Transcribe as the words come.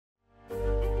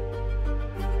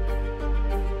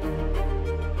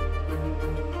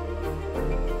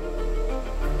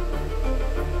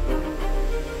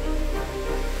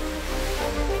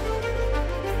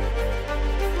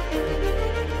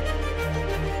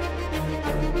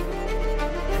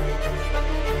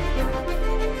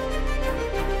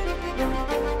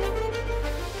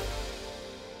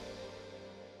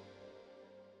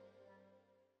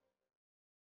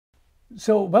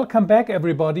So welcome back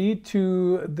everybody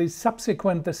to the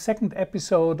second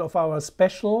episode of our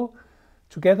special,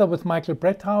 together with Michael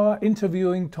Brettauer,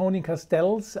 interviewing Antoni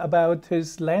Castells about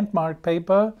his landmark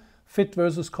paper, Fit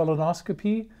versus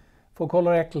Colonoscopy for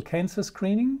colorectal cancer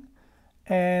screening.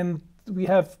 And we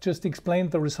have just explained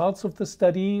the results of the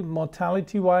study.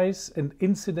 Mortality-wise and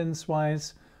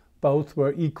incidence-wise, both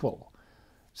were equal.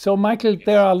 So, Michael,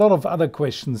 there are a lot of other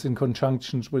questions in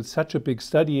conjunction with such a big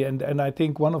study. And I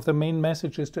think one of the main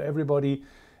messages to everybody,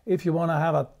 if you want to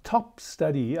have a top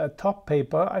study, a top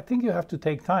paper, I think you have to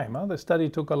take time. The study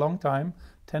took a long time,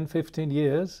 10, 15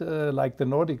 years, like the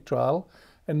Nordic trial.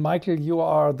 And Michael, you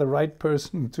are the right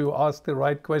person to ask the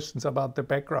right questions about the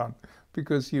background,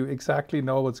 because you exactly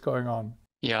know what's going on.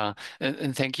 Yeah,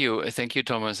 and thank you,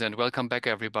 Thomas, and welcome back,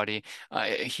 everybody.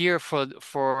 Here for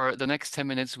the next 10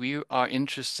 minutes, we are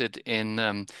interested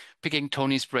in picking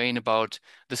Tony's brain about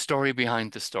the story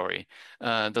behind the story.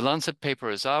 The Lancet paper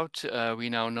is out.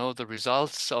 We now know the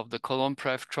results of the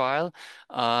ColonPrev trial,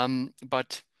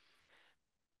 but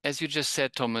as you just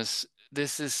said, Thomas,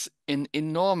 this is an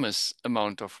enormous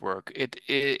amount of work.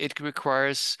 It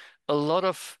requires a lot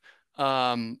of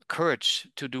courage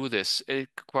to do this. It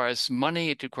requires money,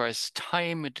 it requires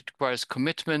time, it requires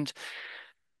commitment.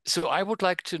 So I would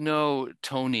like to know,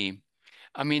 Tony,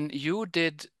 I mean, you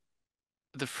did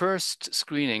the first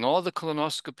screening, all the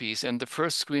colonoscopies and the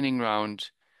first screening round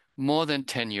more than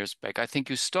 10 years back. I think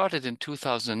you started in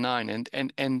 2009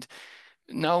 and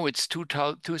now it's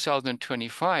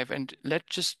 2025, and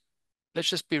let's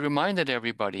just be reminded,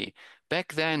 everybody,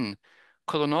 back then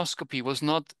colonoscopy was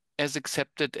not as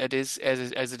accepted as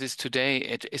it is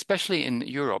today, especially in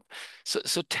Europe.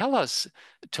 So tell us,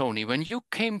 Tony, when you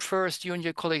came first, you and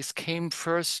your colleagues came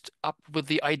first up with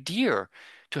the idea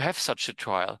to have such a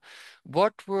trial,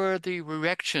 what were the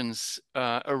reactions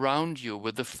around you,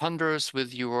 with the funders,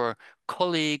 with your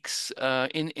colleagues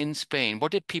in Spain?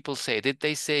 What did people say? Did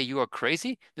they say you are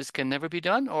crazy, this can never be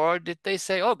done? Or did they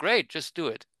say, oh, great, just do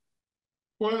it?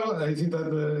 Well, I think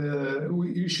that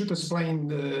you should explain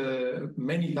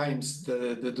many times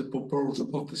the purpose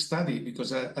of the study,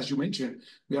 because as you mentioned,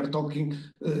 we are talking,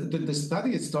 the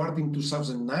study started in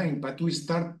 2009, but we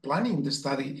start planning the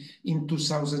study in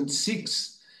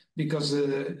 2006 because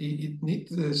it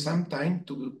needs some time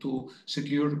to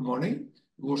secure money.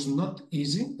 It was not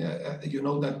easy. You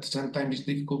know that sometimes it's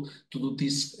difficult to do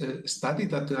this study,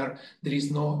 that there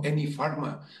is no any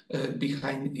pharma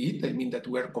behind it. I mean that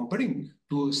we are comparing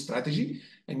two strategy.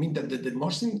 I mean that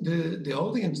the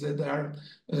audience that are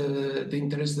the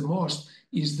interest the most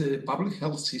is the public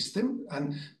health system,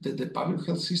 and the public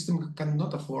health system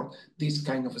cannot afford this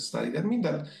kind of a study. That means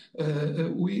that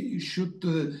we should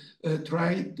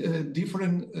try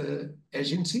different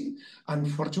agency.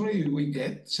 Unfortunately, we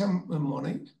get some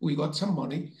money. We got some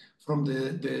money from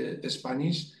the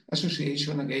Spanish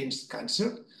Association Against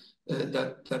Cancer.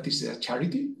 That is a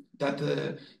charity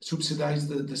that subsidized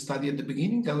the study at the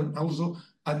beginning and also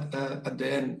at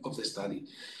the end of the study.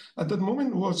 At that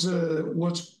moment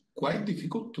was quite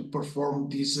difficult to perform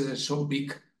this so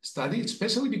big study,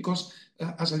 especially because,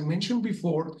 as I mentioned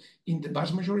before, in the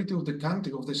vast majority of the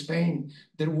country of Spain,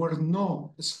 there were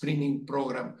no screening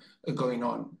program going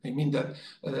on. I mean that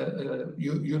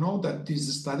you know that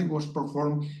this study was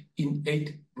performed in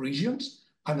 8 regions,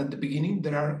 and at the beginning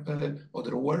there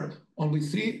were only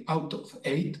 3 out of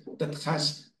 8 that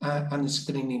has a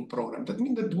screening program. That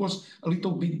means that it was a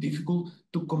little bit difficult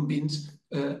to convince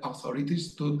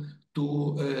authorities to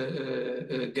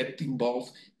get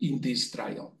involved in this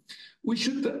trial. We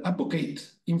should advocate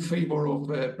in favor of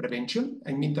prevention.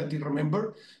 I mean that you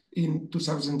remember in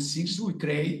 2006 we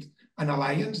create an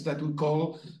alliance that we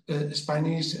call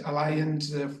Spanish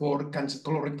Alliance for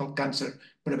Colorectal Cancer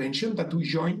Prevention, that we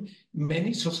join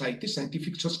many societies,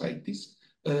 scientific societies,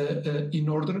 in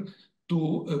order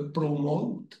to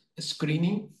promote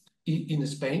screening in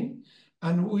Spain.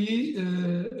 And we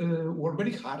work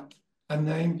very hard. And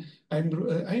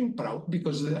I'm proud,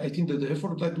 because I think that the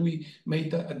effort that we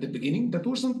made at the beginning, that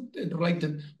wasn't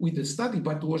related with the study,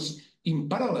 but was in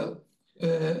parallel.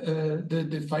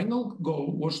 The final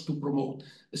goal was to promote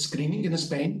screening in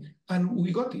Spain, and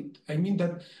we got it. I mean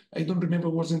that, I don't remember,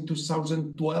 it was in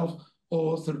 2012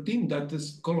 or 13 that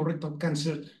this colorectal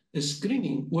cancer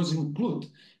screening was included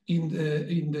in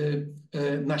the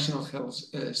national health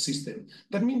system.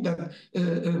 That means that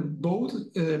both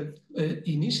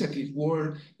initiatives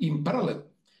were in parallel.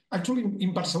 Actually,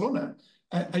 in Barcelona,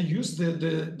 I used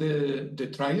the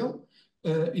trial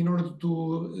in order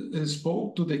to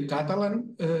spoke to the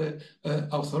Catalan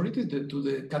authority, to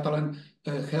the Catalan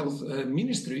health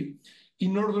ministry,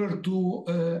 in order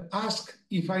to ask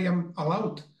if I am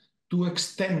allowed to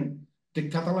extend the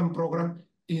Catalan program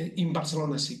in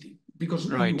Barcelona city, because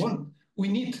we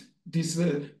need this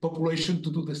population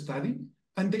to do the study.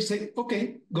 And they say,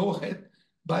 okay, go ahead.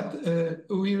 But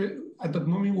at that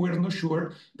moment, we're not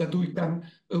sure that we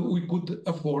could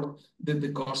afford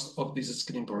the cost of this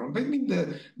screening program. But I mean,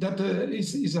 that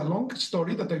is a long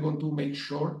story that I want to make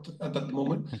short at that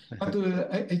moment. But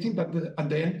I think that at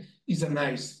the end is a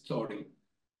nice story.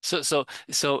 So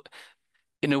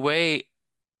in a way,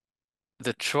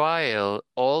 the trial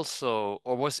also,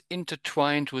 or was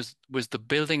intertwined with the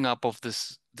building up of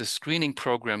the screening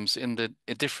programs in the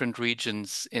different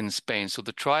regions in Spain. So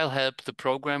the trial helped the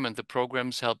program, and the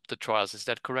programs helped the trials. Is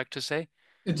that correct to say?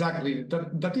 Exactly.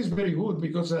 That is very good,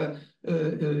 because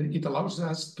it allows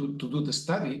us to do the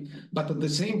study, but at the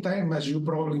same time, as you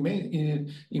probably may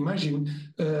imagine,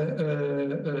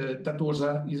 that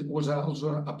was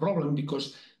also a problem,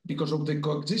 because of the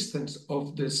coexistence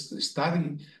of the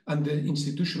study and the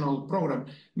institutional program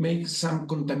makes some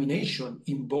contamination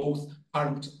in both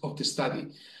arms of the study.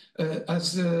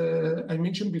 As I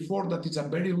mentioned before, that is a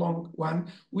very long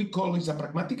one. We call it a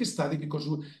pragmatic study, because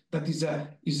that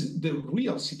is the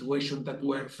real situation that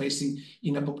we're facing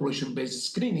in a population-based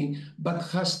screening, but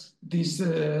has this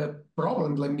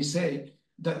problem, let me say,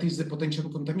 that is the potential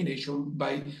contamination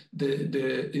by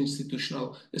the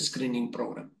institutional screening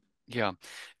program. Yeah,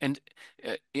 and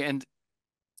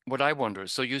what I wonder,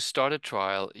 so you start a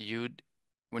trial,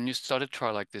 when you start a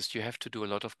trial like this, you have to do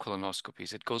a lot of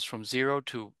colonoscopies. It goes from 0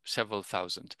 to several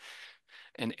thousand.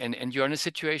 And you're in a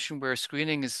situation where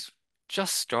screening is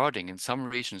just starting in some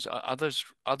regions.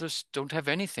 Others don't have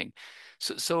anything.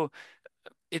 So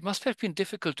it must have been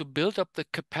difficult to build up the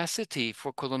capacity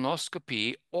for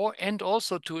colonoscopy, and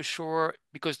also to assure,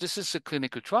 because this is a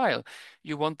clinical trial,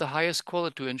 you want the highest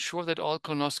quality, to ensure that all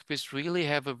colonoscopists really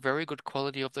have a very good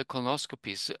quality of the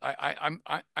colonoscopies.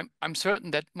 I'm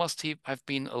certain that must have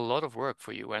been a lot of work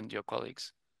for you and your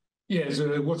colleagues. Yes,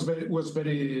 it was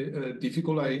very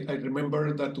difficult. I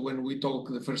remember that when we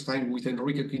talked the first time with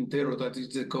Enrique Quintero, that is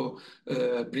the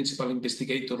principal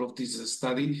investigator of this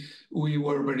study, we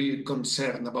were very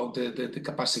concerned about the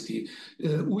capacity.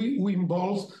 We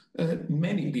involved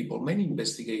many people, many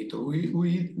investigators.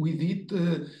 We did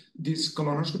this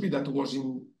colonoscopy that was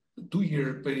in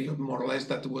 2-year period, more or less.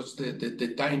 That was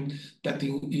the time that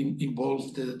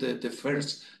involved the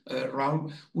first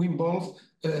round. We involved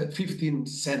 15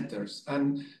 centers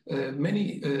and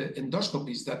many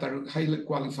endoscopies that are highly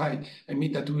qualified. I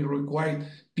mean that we require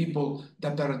people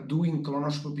that are doing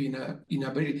colonoscopy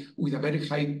with a very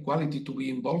high quality to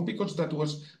be involved, because that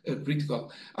was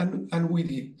critical. And we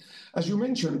did. As you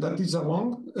mentioned, that is a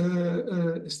long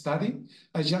study.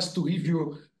 Just to give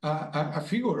you a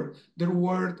figure, there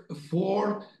were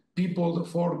 4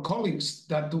 colleagues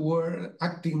that were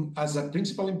acting as a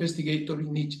principal investigator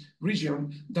in each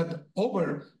region, that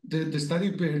over the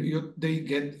study period they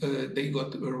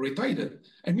got retired.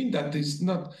 I mean, that is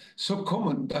not so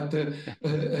common that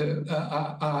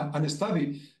a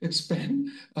study spend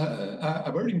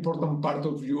a very important part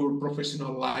of your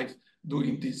professional life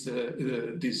doing this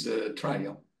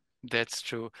trial. That's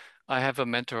true. I have a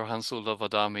mentor, Hansu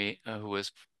Lovadami, who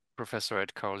is professor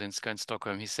at Karolinska in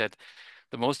Stockholm. He said,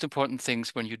 the most important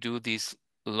things when you do these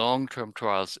long-term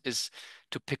trials is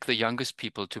to pick the youngest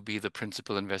people to be the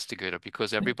principal investigator,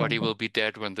 because everybody will be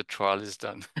dead when the trial is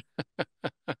done.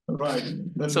 Right.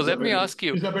 So let me ask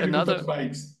you, it's a very good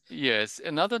advice. Yes,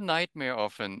 another nightmare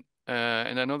often,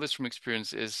 and I know this from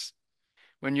experience, is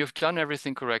when you've done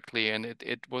everything correctly and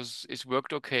it's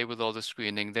worked okay with all the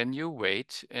screening, then you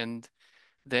wait, and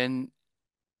then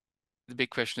the big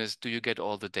question is, do you get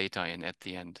all the data in at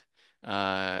the end?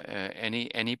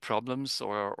 Any problems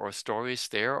or stories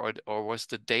there, or was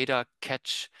the data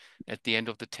catch at the end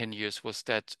of the 10 years, was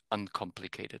that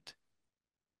uncomplicated?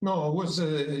 No, it was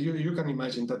you can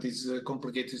imagine that it's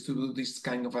complicated to do this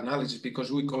kind of analysis,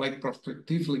 because we collect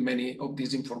prospectively many of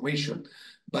this information,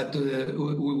 but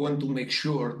we want to make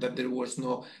sure that there was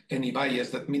no any bias.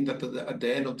 That means that at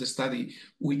the end of the study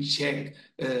we check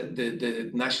the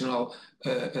national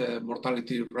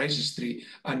mortality registry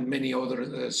and many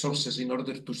other sources in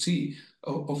order to see,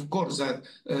 of course, that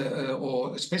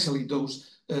or especially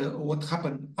those what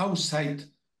happened outside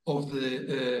of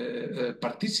the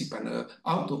participant,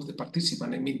 out of the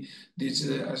participant. I mean, this,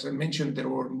 as I mentioned, there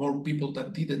were more people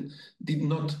that did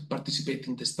not participate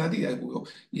in the study.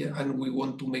 And we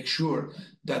want to make sure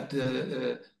that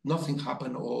nothing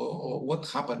happened or what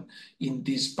happened in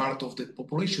this part of the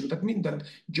population. That means that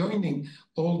joining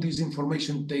all this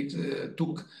information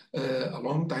took a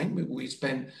long time. We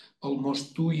spent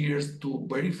almost 2 years to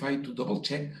verify, to double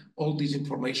check all this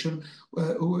information.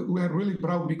 We are really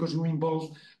proud because we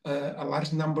involved a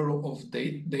large number of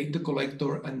data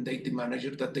collector and data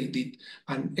manager that they did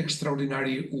an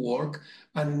extraordinary work.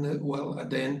 And well,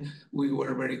 then we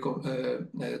were very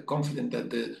confident that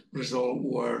the result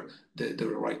were the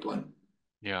right one.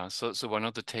 Yeah, so one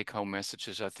of the take-home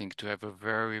messages, I think, to have a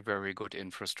very, very good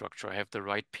infrastructure, have the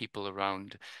right people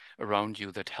around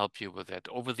you that help you with that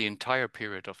over the entire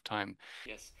period of time.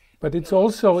 Yes. But it's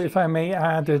also, if I may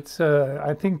add, it's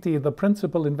I think the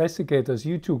principal investigators,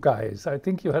 you two guys, I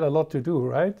think you had a lot to do,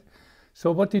 right?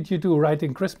 So what did you do?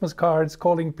 Writing Christmas cards,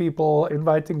 calling people,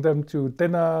 inviting them to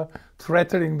dinner,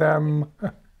 threatening them?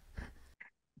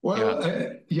 Well,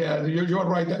 yeah, you're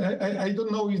right. I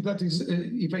don't know if that is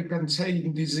if I can say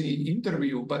in this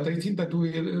interview, but I think that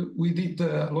we did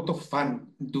a lot of fun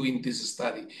doing this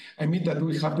study. I mean that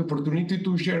we have the opportunity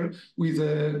to share with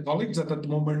colleagues that at the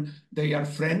moment they are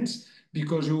friends,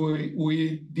 because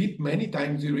we did many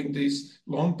times during this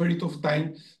long period of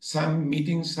time some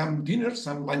meetings, some dinners,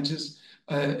 some lunches.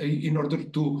 In order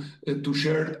to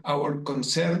share our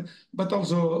concern, but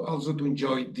also to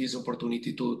enjoy this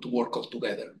opportunity to work all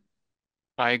together.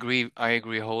 I agree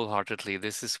wholeheartedly.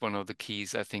 This is one of the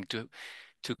keys, I think,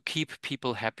 to keep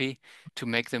people happy, to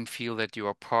make them feel that you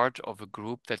are part of a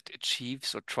group that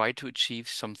achieves or try to achieve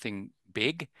something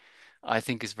big. I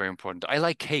think is very important. I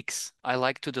like cakes. I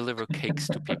like to deliver cakes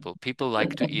to people. People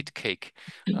like to eat cake.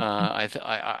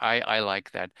 I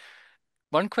like that.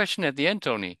 One question at the end,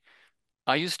 Tony.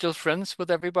 Are you still friends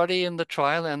with everybody in the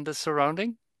trial and the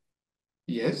surrounding?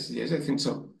 Yes, I think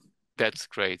so. That's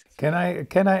great. Can I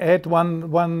add one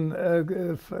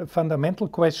fundamental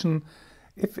question?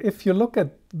 If you look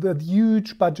at the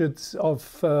huge budgets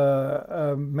of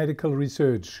medical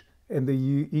research in the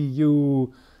EU,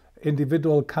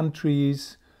 individual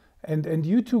countries, and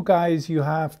you two guys, you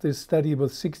have this study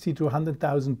with 60 to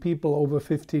 100,000 people over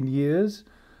 15 years.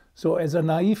 So as a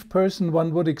naive person,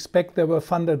 one would expect they were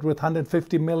funded with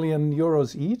 150 million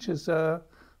euros each.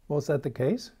 Was that the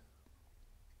case?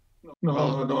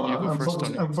 No, You go first,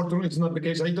 Tony. unfortunately, it's not the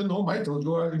case. I don't know, Michael.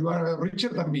 You are richer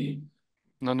than me.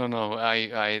 No.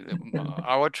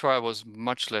 Our trial was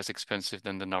much less expensive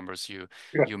than the numbers you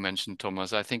mentioned,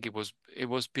 Thomas. I think it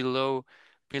was below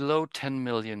 10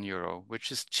 million euro, which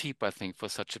is cheap, I think, for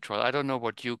such a trial. I don't know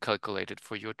what you calculated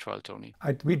for your trial, Tony.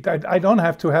 I don't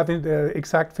have to have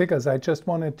exact figures. I just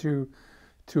wanted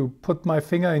to put my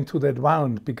finger into that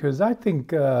round, because I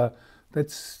think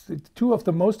that's two of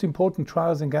the most important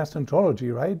trials in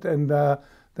gastroenterology, right? And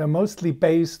they're mostly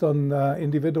based on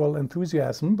individual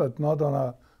enthusiasm, but not on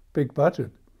a big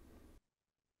budget.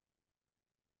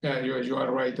 Yeah, you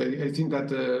are right. I think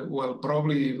that, well,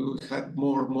 probably we had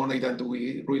more money than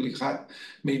we really had.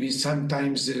 Maybe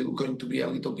sometimes going to be a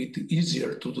little bit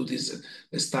easier to do this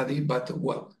study, but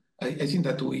well, I think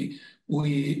that we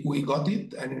got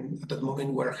it, and at that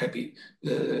moment we're happy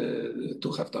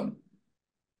to have done.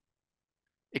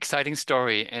 Exciting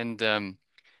story, and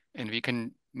we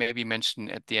can maybe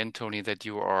mention at the end, Tony, that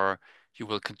you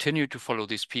will continue to follow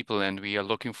these people, and we are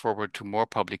looking forward to more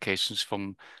publications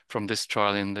from this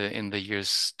trial in the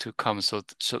years to come. So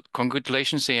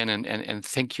congratulations, Ian, and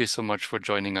thank you so much for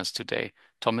joining us today.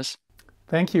 Thomas?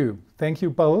 Thank you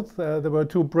both. There were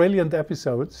two brilliant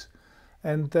episodes,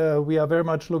 and we are very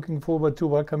much looking forward to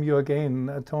welcome you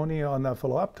again, Tony, on a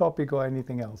follow-up topic or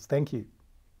anything else. Thank you.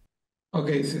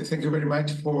 Okay, thank you very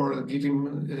much for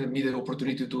giving me the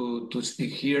opportunity to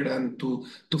speak here, and to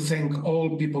thank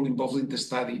all people involved in the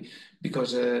study,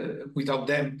 because without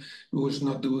them, it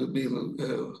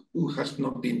has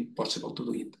not been possible to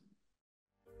do it.